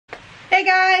Hey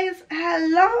guys,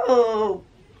 hello.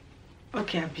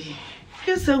 Okay, Abby,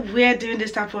 it's so weird doing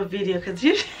this type of video because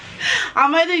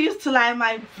I'm already used to like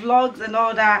my vlogs and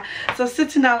all that. So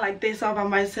sitting down like this all by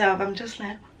myself, I'm just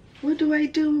like, what do I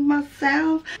do with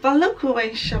myself? But look who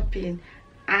went shopping.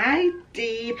 I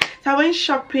did. So I went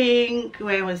shopping.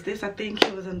 Where was this? I think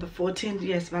it was on the 14th.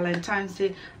 Yes, Valentine's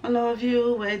Day. I love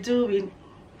you. We're doing.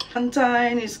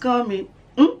 Valentine is coming.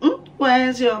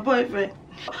 Where's your boyfriend?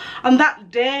 On that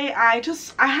day, I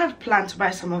had planned to buy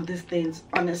some of these things,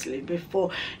 honestly, before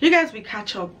you guys will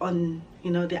catch up on, you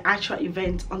know, the actual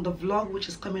event on the vlog, which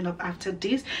is coming up after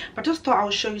this. But just thought I'll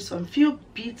show you some few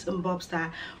bits and bobs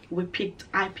that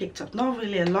I picked up. Not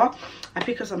really a lot. I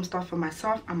picked up some stuff for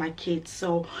myself and my kids.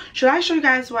 So should I show you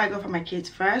guys what I got for my kids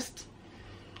first?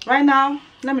 Right now,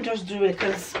 let me just do it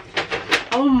because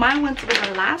mine went to be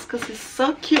the last because it's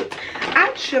so cute.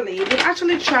 Actually, we've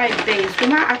actually tried this. We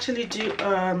might actually do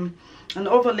an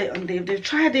overlay on them. They've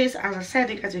tried this. As I said,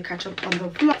 you guys will catch up on the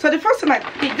vlog. So the first time I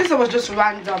picked, this was just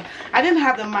random. I didn't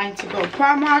have the mind to go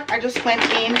Primark. I just went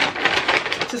in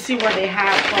to see what they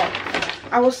have.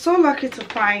 But I was so lucky to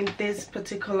find this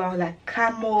particular like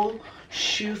camel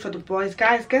shoe for the boys.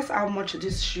 Guys, guess how much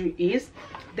this shoe is?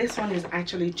 This one is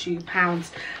actually £2.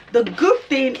 The good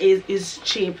thing is it's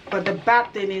cheap, but the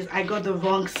bad thing is I got the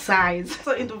wrong size.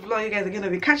 So in the vlog, you guys are gonna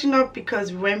be catching up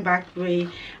because we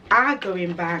are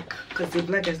going back because the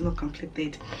vlog is not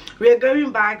completed. We are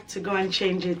going back to go and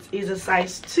change it. It's a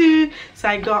size 2, so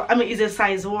it's a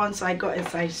size 1, so I got a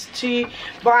size 2.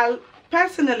 But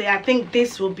personally, I think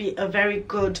this will be a very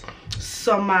good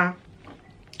summer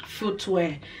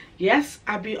footwear. Yes,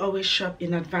 Abby always shop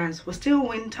in advance. We're still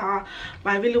winter,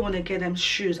 but I really want to get them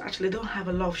shoes. Actually, I don't have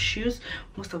a lot of shoes.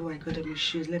 Most of what I got them is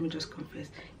shoes. Let me just confess.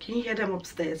 Can you hear them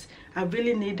upstairs? I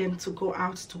really need them to go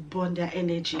out to burn their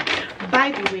energy.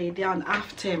 By the way, they are on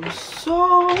half term,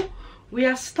 so we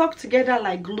are stuck together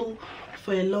like glue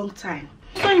for a long time.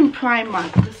 So in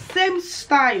Primark, the same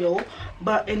style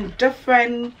but in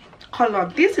different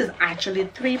color. This is actually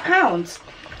 £3,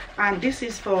 and this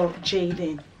is for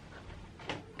Jayden.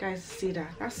 Guys, see that?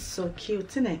 That's so cute,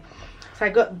 isn't it? So I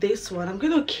got this one. I'm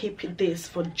gonna keep this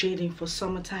for Jayden for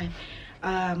summertime,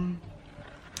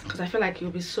 because I feel like it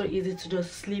will be so easy to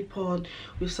just sleep on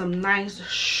with some nice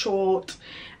short,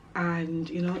 and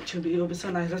you know, it will be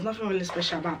so nice. There's nothing really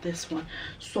special about this one,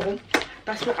 so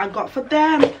that's what I got for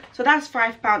them. So that's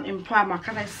 £5 in Primark.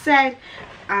 As I said,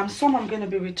 some I'm gonna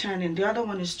be returning. The other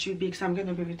one is too big, so I'm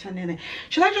gonna be returning it.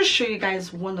 Should I just show you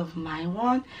guys one of my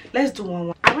one? Let's do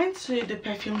one. I went to the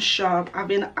perfume shop. I've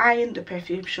been eyeing the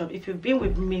perfume shop. If you've been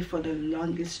with me for the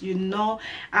longest, you know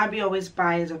Abby always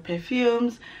buys the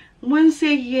perfumes once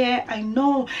a year. I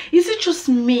know, is it just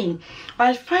me? But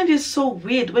I find it so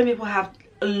weird when people have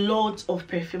loads of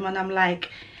perfume and I'm like,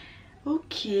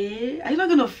 okay, are you not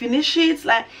gonna finish it?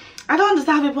 Like, I don't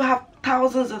understand how people have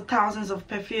thousands of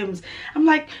perfumes. I'm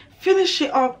like, finish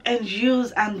it up and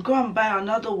use and go and buy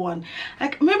another one.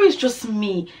 Like, maybe it's just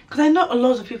me because I know a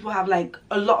lot of people have like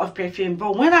a lot of perfume,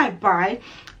 but when I buy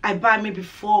maybe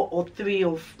 4 or 3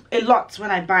 of a lot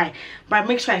when I buy, but I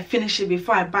make sure I finish it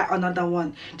before I buy another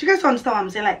one. Do you guys understand what I'm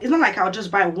saying? Like, it's not like I'll just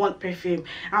buy one perfume.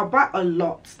 I'll buy a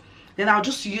lot, then I'll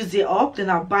just use it up, then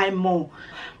I'll buy more.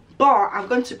 But I'm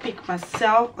going to pick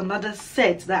myself another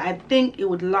set that I think it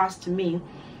would last me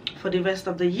for the rest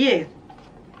of the year.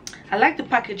 I like the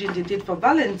packaging they did for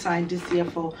Valentine this year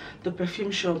for the perfume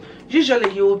shop.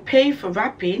 Usually you will pay for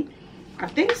wrapping, I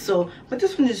think so, but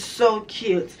this one is so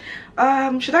cute.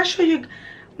 Should I show you?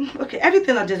 Okay,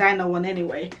 everything a designer one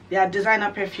anyway. They are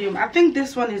designer perfume. I think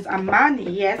this one is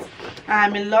Armani. Yes,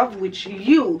 I'm in love with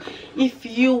you. If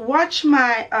you watch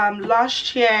my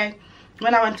last year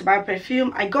when I went to buy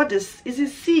perfume, I got this. Is it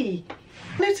C?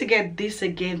 I need to get this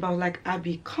again, but I was like,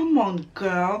 Abby, come on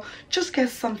girl, just get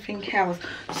something else.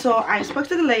 So I spoke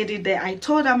to the lady there. I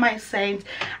told her my scent.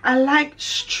 I like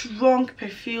strong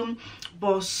perfume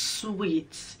but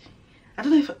sweet. I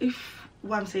don't know if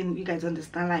what I'm saying you guys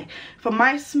understand. Like, for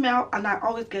my smell, and I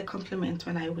always get compliments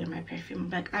when I wear my perfume. I'm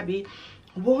like, Abby,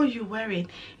 what are you wearing?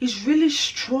 It's really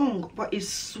strong but it's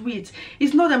sweet.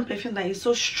 It's not a perfume that is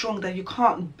so strong that you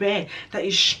can't bear, that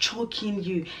is choking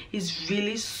you. It's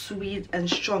really sweet and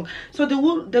strong. So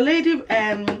the lady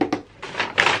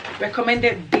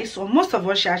recommended this one. Most of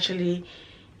what she actually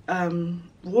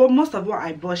most of what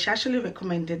I bought, she actually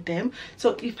recommended them.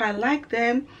 So if I like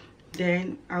them,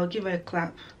 then I'll give her a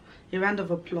clap, a round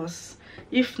of applause.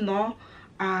 If not,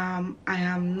 I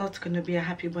am not gonna be a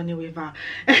happy bunny with her.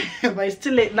 But it's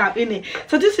too late now, innit?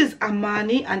 So this is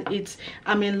Armani, and it's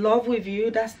I'm in Love with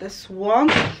You. That's this one,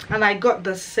 and I got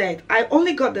the set. I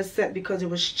only got the set because it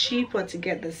was cheaper to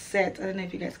get the set. I don't know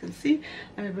if you guys can see.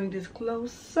 Let me bring this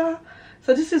closer.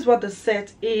 So this is what the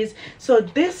set is. So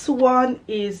this one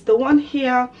is the one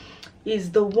here,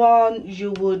 is the one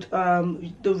you would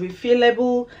the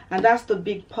refillable, and that's the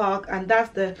big pack, and that's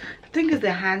the, I think is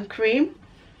the hand cream.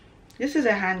 This is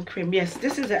a hand cream. Yes,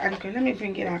 this is a hand cream. Let me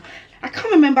bring it out. I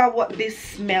can't remember what this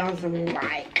smells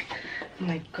like. Oh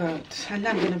my god, and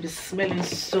I'm gonna be smelling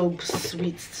so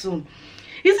sweet soon.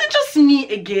 Is it just me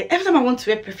again? Every time I want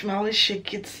to wear perfume, I always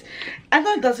shake it. I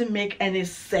know it doesn't make any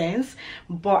sense,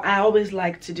 but I always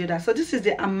like to do that. So this is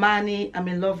the Armani I'm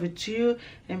in Love with You,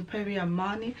 Imperial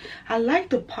Armani. I like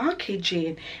the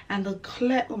packaging and the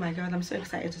clear. Oh my god, I'm so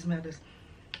excited to smell this.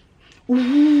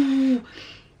 Ooh.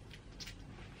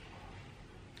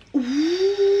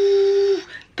 Ooh.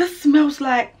 This smells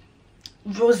like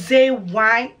rosé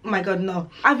wine. Oh my god, no.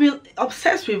 I've been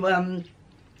obsessed with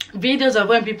videos of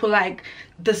when people like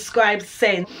describe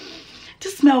scent.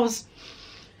 This smells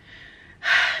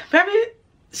very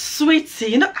sweety,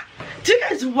 you know. Do you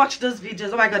guys watch those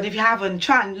videos? Oh my god, if you haven't,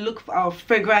 try and look for our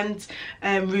fragrance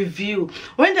review.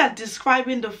 When they're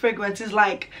describing the fragrance, it's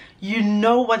like, you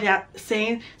know what they're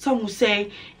saying. Some will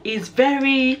say it's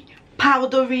very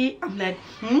powdery. I'm like,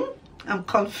 I'm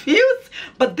confused.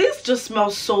 But this just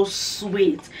smells so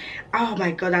sweet. Oh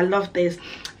my god, I love this.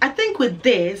 I think with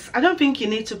this, I don't think you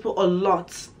need to put a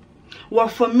lot. Well,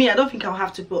 for me, I don't think I'll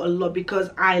have to put a lot because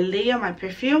I layer my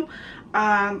perfume.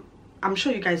 I'm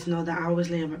sure you guys know that I always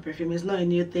layer my perfume. It's not a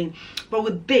new thing. But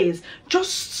with this,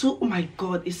 just so, oh my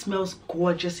god, it smells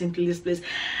gorgeous in this place.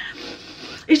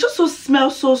 It just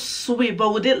smells so sweet,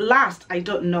 but would it last? I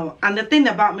don't know. And the thing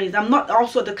about me is I'm not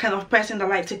also the kind of person that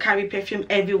like to carry perfume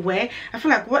everywhere. I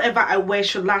feel like whatever I wear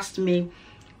should last me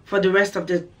for the rest of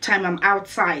the time I'm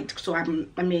outside. So I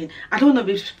mean, I don't want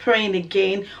to be spraying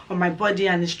again on my body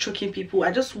and it's choking people.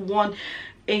 I just want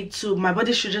it to, my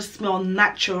body should just smell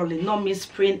naturally, not me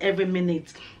spraying every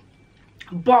minute.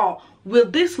 But will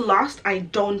this last? I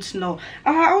don't know.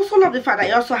 I also love the fact that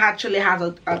it also actually has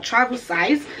a travel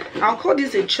size. I'll call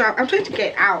this a travel. I'm trying to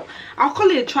get out. I'll call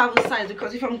it a travel size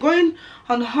because if I'm going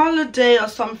on holiday or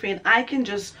something, I can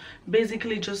just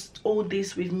basically just hold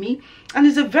this with me, and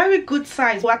it's a very good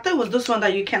size. Well, I thought it was this one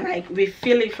that you can like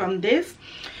refill it from this.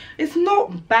 It's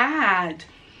not bad.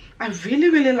 I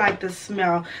really like the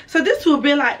smell. So this will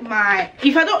be like my,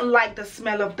 if I don't like the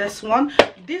smell of this one,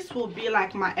 this will be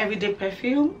like my everyday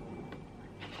perfume.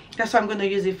 That's what I'm going to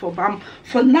use it for. But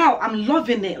for now, I'm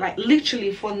loving it. Like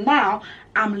literally for now,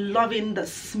 I'm loving the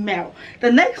smell.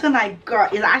 The next one I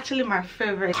got is actually my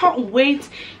favorite. Can't wait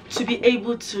to be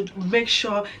able to make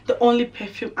sure the only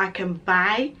perfume I can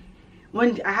buy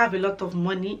when I have a lot of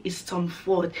money is Tom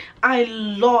Ford. I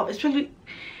love, especially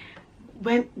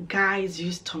when guys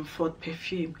use Tom Ford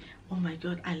perfume. Oh my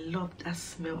god, I love that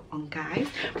smell on guys.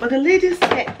 But the lady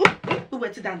said,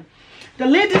 the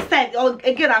lady said, oh,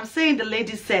 again, I'm saying the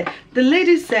lady said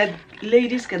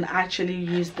ladies can actually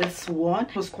use this one.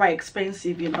 It was quite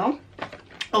expensive, you know.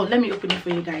 Oh, let me open it for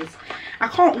you guys. I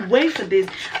can't wait for this.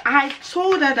 I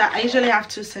told her that I usually have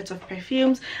 2 sets of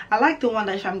perfumes. I like the one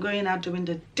that if I'm going out during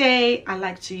the day, I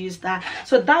like to use that.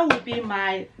 So that would be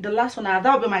the last one. That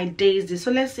would be my Daisy.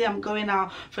 So let's say I'm going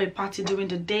out for a party during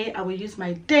the day, I will use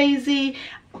my Daisy.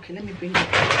 Okay, let me bring it.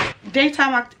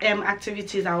 Daytime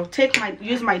activities, I'll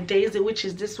use my Daisy, which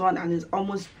is this one, and it's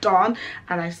almost done.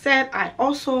 And I said I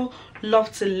also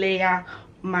love to layer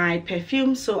my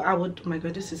perfume, so I would, oh my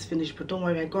god, this is finished, but don't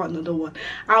worry, I got another one.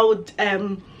 I would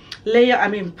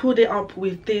put it up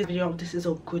with this. This is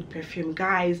a good perfume,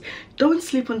 guys. Don't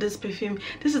sleep on this perfume.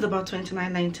 This is about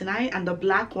 £29.99, and the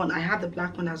black one, I have the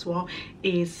black one as well,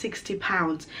 is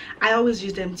 £60. I always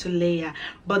use them to layer,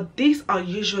 but these are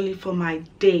usually for my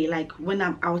day, like when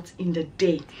I'm out in the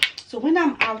day. So when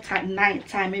I'm out at night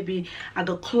time, maybe at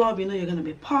the club, you know, you're gonna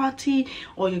be party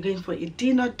or you're going for a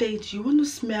dinner date, you want to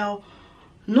smell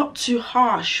not too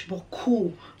harsh but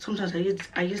cool. Sometimes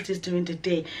I use this during the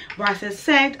day, but as I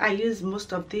said, I use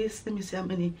most of this. Let me see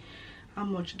how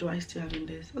much do I still have in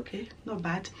this. Okay, not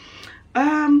bad.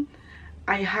 I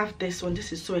have this one.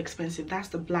 This is so expensive. That's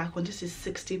the black one. This is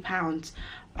 £60.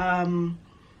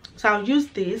 So I'll use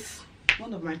this.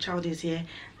 One of my child is here,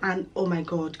 and oh my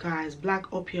god, guys,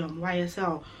 Black Opium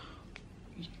YSL.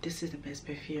 This is the best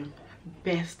perfume.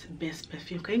 Best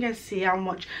perfume. Can you guys see how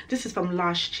much? This is from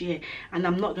last year, and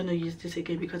I'm not gonna use this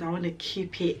again because I want to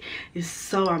keep it. It's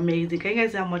so amazing. Can you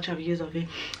guys see how much I've used of it?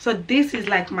 So this is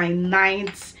like my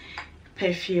 9th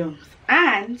perfumes.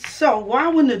 And so what I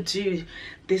want to do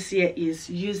this year is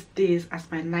use this as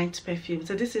my night perfume.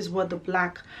 So this is what the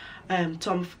black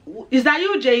Tom, is that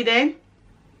you, Jayden?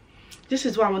 This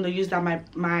is what I want to use that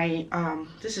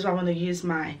this is what I want to use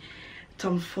my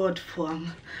Tom Ford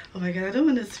from. Oh my god, I don't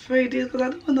want to spray this because I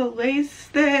don't want to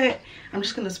waste it. I'm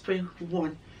just gonna spray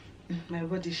one in my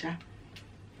body shot.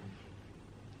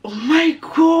 Oh my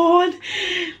god,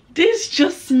 this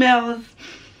just smells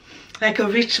like a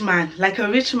rich man. Like a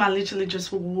rich man literally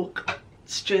just walk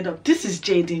straight up. This is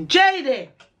Jayden. Jayden,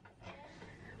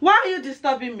 why are you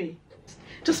disturbing me?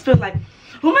 Just feel like,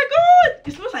 oh my god,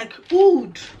 it smells like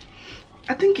oud.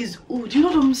 I think it's oud. You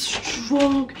know them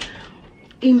strong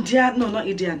Indian, no, not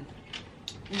Indian.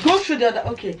 Go through the other,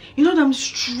 okay. You know them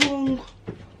strong.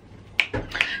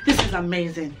 This is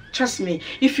amazing. Trust me.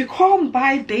 If you come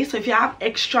buy this, or if you have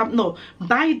extra, no,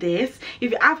 buy this.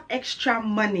 If you have extra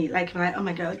money, like oh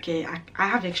my god, okay, I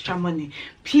have extra money.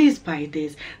 Please buy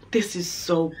this. This is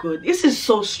so good. This is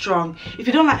so strong. If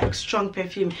you don't like strong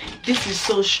perfume, this is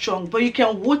so strong. But you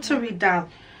can water it down.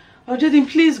 Oh, Jayden,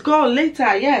 please go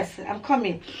later. Yes, I'm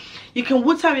coming. You can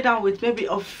water it down with maybe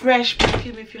a fresh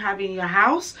perfume if you have it in your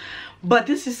house. But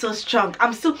this is so strong.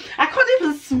 I can't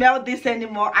even smell this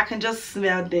anymore. I can just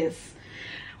smell this.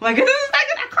 Oh my god, this is like,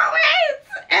 I can't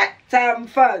wait. Tom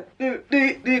Ford.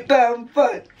 Tom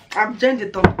Ford. I'm doing the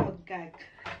Tom Ford gag.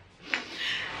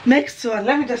 Next one.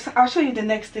 I'll show you the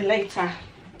next thing later.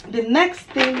 The next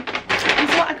thing is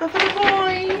what I got for the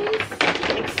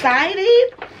boys.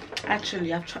 Excited?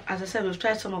 Actually, as I said, we've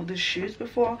tried some of these shoes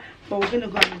before, but we're gonna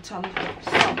go and return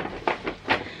some.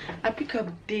 I pick up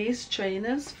these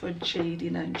trainers for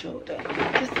Jordan and Jayden.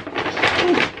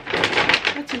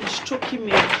 That thing is stroking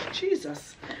me.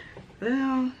 Jesus.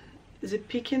 Well, is it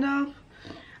picking up?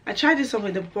 I tried this one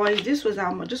with the boys. This was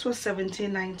how much? This was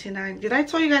 $17.99. Did I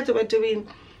tell you guys that we're doing?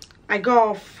 I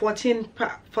got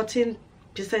 14%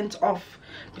 off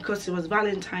because it was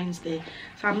Valentine's Day.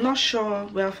 So I'm not sure.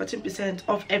 Well, 14%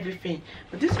 off everything.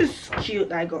 But this is cute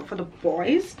that I got for the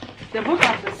boys. They both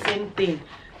have the same thing.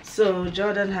 So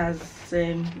Jordan has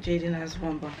Jayden has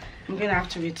one, but I'm gonna have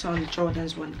to return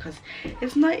Jordan's one because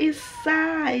it's not his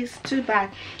size. Too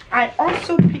bad. I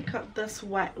also pick up this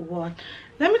white one.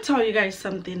 Let me tell you guys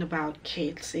something about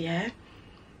kids. Yeah,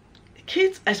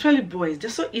 kids, especially boys, they're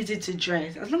so easy to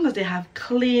dress as long as they have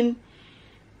clean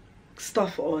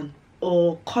stuff on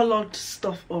or colored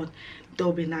stuff on.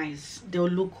 They'll be nice. They'll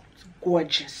look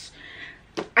gorgeous.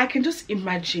 I can just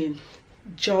imagine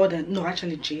Jordan, no,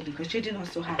 actually Jayden, because Jayden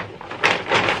also had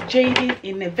Jayden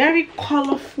in a very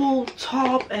colorful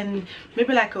top and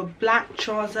maybe like a black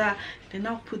trouser. They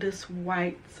now put this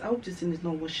white, I hope this thing is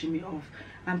not washing me off,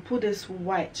 and put this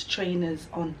white trainers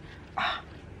on.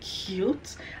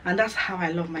 Cute. And that's how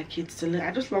I love my kids to look. I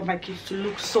just love my kids to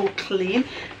look so clean,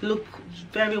 look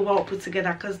very well put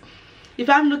together, because if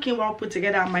I'm looking well put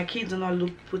together and my kids do not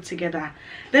look put together,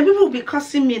 then people will be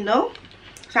cussing me, no?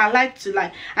 So I like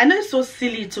to, I know it's so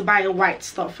silly to buy white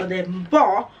stuff for them,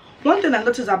 but one thing I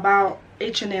noticed about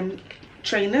H&M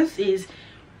trainers is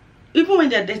even when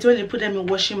they're dirty, when they put them in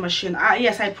washing machine,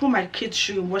 yes, I put my kids'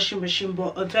 shoe in washing machine,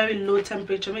 but a very low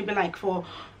temperature, maybe like for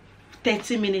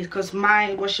 30 minutes, because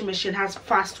my washing machine has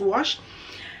fast wash.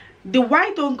 The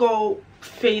white don't go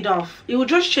fade off. It will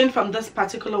just change from this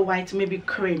particular white to maybe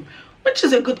cream, which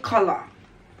is a good color.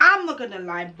 I'm not gonna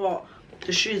lie, but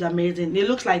the shoe is amazing. It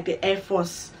looks like the Air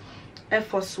Force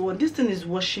one. This thing is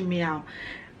washing me out.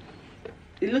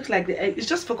 It looks like it's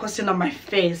just focusing on my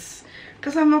face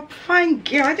because I'm a fine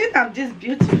girl. I think I'm this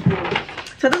beautiful.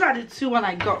 So those are the two one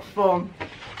I got from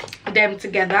them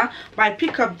together. But I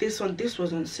pick up this one. This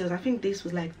was on sale. I think this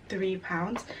was like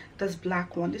 £3. This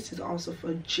black one. This is also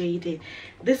for Jayden.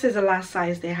 This is the last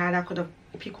size they had. I could have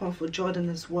picked one for Jordan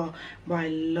as well, but I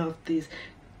love this.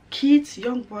 Kids,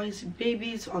 young boys,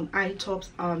 babies on eye tops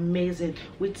are amazing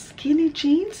with skinny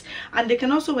jeans, and they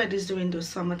can also wear this during the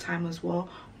summertime as well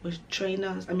with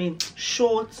trainers, I mean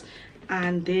shorts,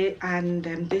 and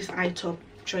this eye top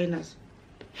trainers.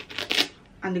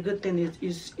 And the good thing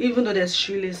is even though there's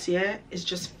shoeless here, it's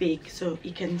just fake, so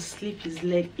he can slip his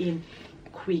leg in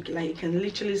quick. Like you can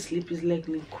literally slip his leg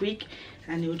in quick,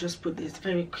 and he'll just put this.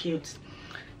 Very cute.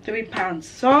 £3.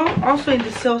 So also in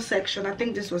the sale section, I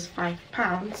think this was £5.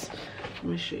 Let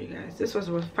me show you guys. This was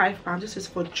worth £5. This is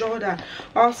for Jordan.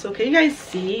 Also, can you guys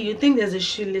see? You think there's a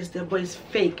shoeless there, but it's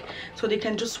fake, so they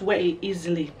can just wear it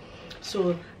easily.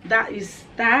 So that is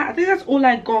that. I think that's all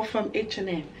I got from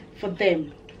H&M for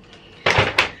them.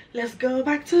 Let's go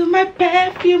back to my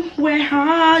perfume. Where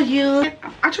are you? I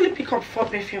actually pick up 4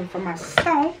 perfume for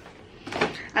myself.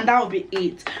 and that will be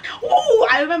it. Oh,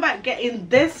 I remember getting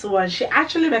this one. She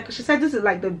said this is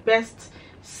like the best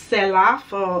seller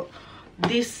for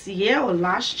this year or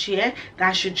last year, that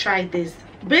I should try this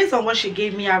based on what she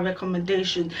gave me a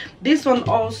recommendation. This one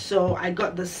also, I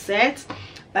got the set,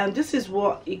 and this is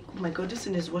what it, oh my god, this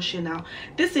thing is washing now.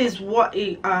 This is what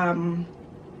it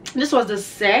this was the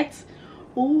set.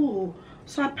 Oh,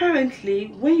 so apparently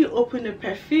when you open a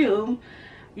perfume,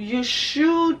 you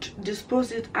should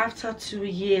dispose it after 2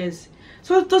 years.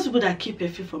 So those people that keep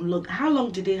perfume from long, how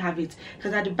long did they have it?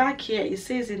 Because at the back here it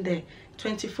says in there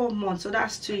 24 months, so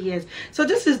that's 2 years. So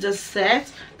this is the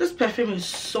set. This perfume is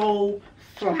so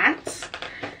flat,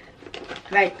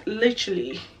 like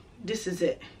literally this is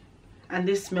it, and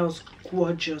this smells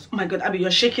gorgeous. Oh my god, Abby, you're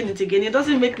shaking it again. It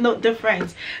doesn't make no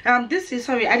difference. This is,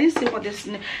 sorry, I didn't see what this,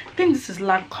 I think this is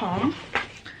Lancome.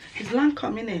 It's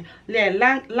Lancome in it. Yeah,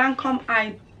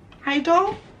 Lancome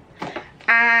Idol.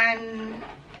 And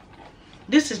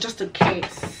this is just a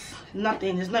case,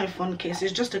 nothing, it's not a phone case,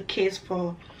 it's just a case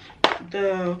for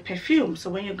the perfume.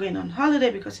 So when you're going on holiday,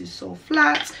 because it's so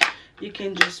flat, you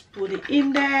can just put it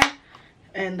in there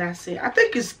and that's it. I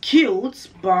think it's cute,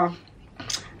 but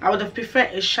I would have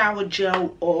preferred a shower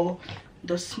gel or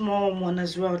the small one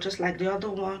as well, just like the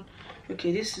other one.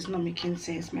 Okay, this is not making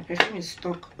sense. My perfume is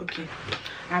stuck. Okay,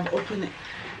 I've opened it.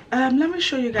 Let me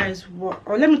show you guys what,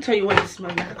 or let me tell you what it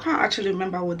smells like. I can't actually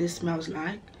remember what this smells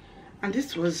like. And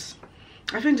this was,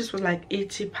 I think this was like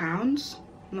 £80,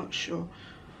 not sure.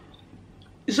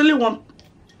 It's only one.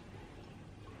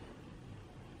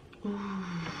 Ooh,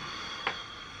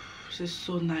 this is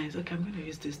so nice. Okay, I'm gonna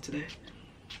use this today.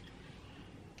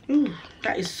 Ooh,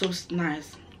 that is so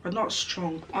nice, but not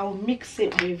strong. I'll mix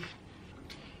it with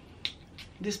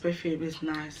this perfume. Is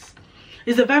nice.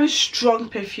 It's a very strong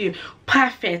perfume.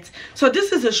 Perfect. So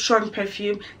this is a strong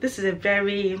perfume. This is a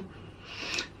very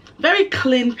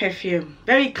clean perfume.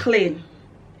 Very clean.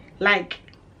 Like,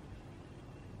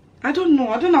 I don't know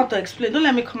how to explain. Don't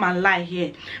let me come and lie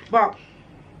here, but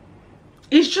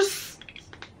it's just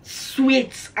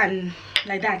sweet and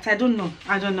like that. I don't know,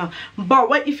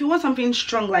 but if you want something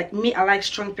strong like me, I like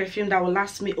strong perfume that will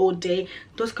last me all day.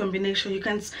 Those combination,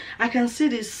 I can see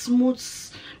this smooth,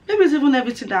 maybe it's even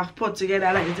everything that I've put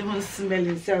together, like it's even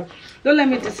smelling. So don't let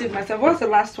me deceive myself. What's the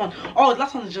last one? Oh, the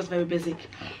last one is just very basic.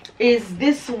 Is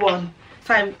this one.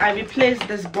 So I replaced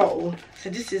this bottle. So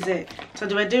this is it. So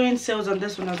they were doing sales on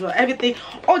this one as well. Everything.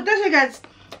 Oh, that's you guys.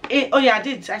 Oh yeah,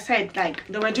 I said like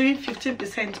they were doing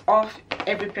 15% off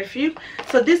every perfume.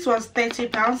 So this was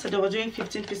 £30, so they were doing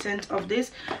 15% of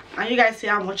this. And you guys see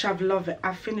how much I've loved it.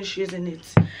 I've finished using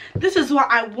it. This is what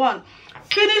I want.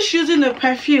 Finish using a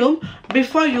perfume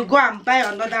before you go and buy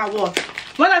another one.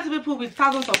 When I see people with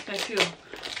thousands of perfume,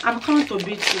 I'm coming to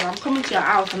beat you. I'm coming to your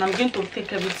house and I'm going to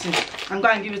take everything. I'm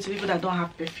going to give it to people that don't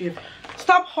have perfume.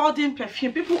 Stop hoarding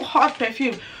perfume. People hoard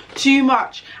perfume too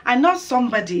much. I know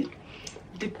somebody,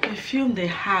 the perfume they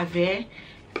have, they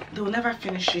will never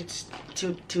finish it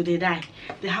till they die.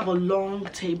 They have a long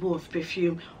table of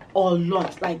perfume, or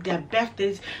lot, like their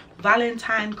birthdays,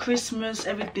 Valentine, Christmas,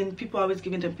 everything. People are always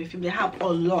giving them perfume. They have a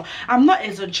lot. I'm not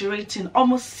exaggerating.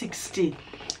 Almost 60.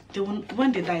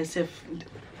 When they die,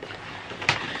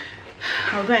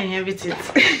 I'll go and inherit it.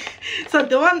 So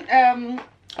the one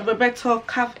Roberto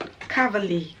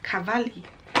Cavalli.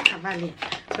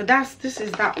 So this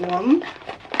is that one.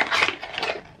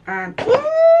 And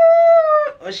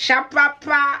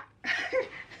Shapapa.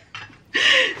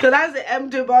 So that's the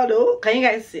empty bottle. Can you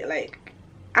guys see? Like,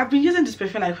 I've been using this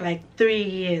perfume like for like 3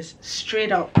 years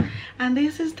straight up, and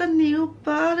this is the new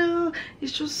bottle.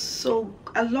 It's just so,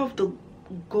 I love the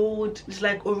gold. It's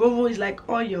like Ororo, it's like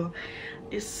oil.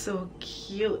 It's so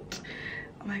cute.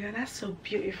 Oh my god, that's so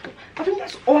beautiful. I think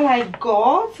that's all I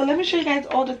got. So let me show you guys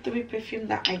all the 3 perfume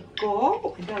that I got.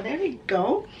 Oh my god, there we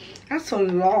go. That's a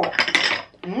lot.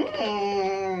 So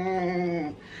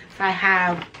I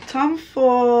have Tom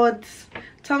Ford,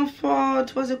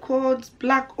 what's it called?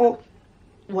 Black Oak.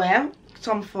 Well,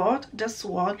 Tom Ford, this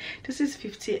one. This is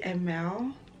 50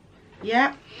 ml.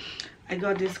 Yeah. I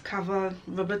got this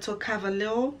Roberto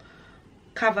Cavalli.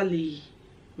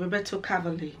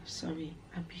 Sorry,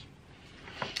 Abby.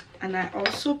 And I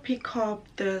also pick up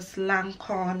this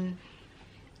Lancome.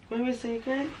 Where is it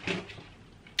again?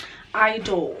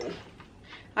 Idol.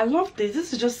 I love this.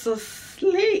 This is just so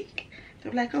sleek.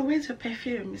 They're like, oh, where's your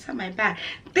perfume? It's at my bag.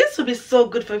 This would be so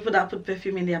good for people that put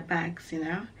perfume in their bags, you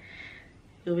know.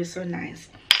 It'll be so nice.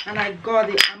 And I got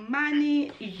the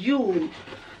Armani You.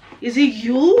 Is it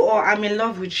you or I'm in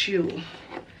love with you?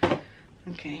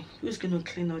 Okay, who's gonna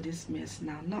clean all this mess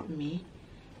now? Not me.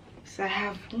 So I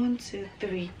have 1, 2,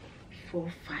 3,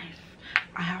 4, 5.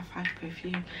 I have 5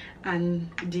 perfume, and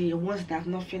the ones that I've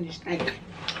not finished, like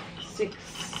 6,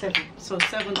 7, so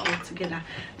 7 altogether.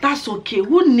 That's okay.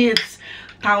 Who needs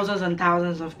thousands and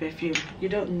thousands of perfume? You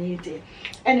don't need it.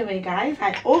 Anyway guys,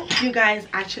 I hope you guys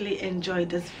actually enjoyed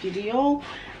this video,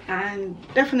 and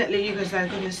definitely you guys are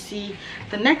going to see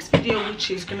the next video,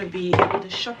 which is going to be the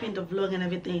shopping, the vlog and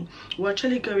everything. We're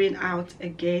actually going out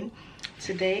again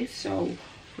today, so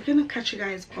we're gonna catch you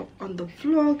guys up on the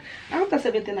vlog. I hope that's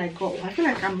everything I got. I feel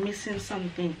like I'm missing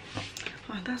something.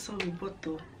 Oh, that's all we bought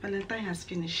though. Valentine has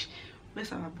finished.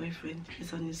 Where's our boyfriend?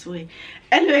 He's on his way.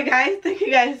 Anyway guys, thank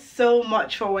you guys so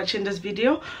much for watching this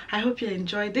video. I hope you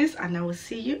enjoyed this, and I will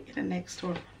see you in the next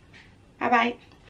one. Bye bye.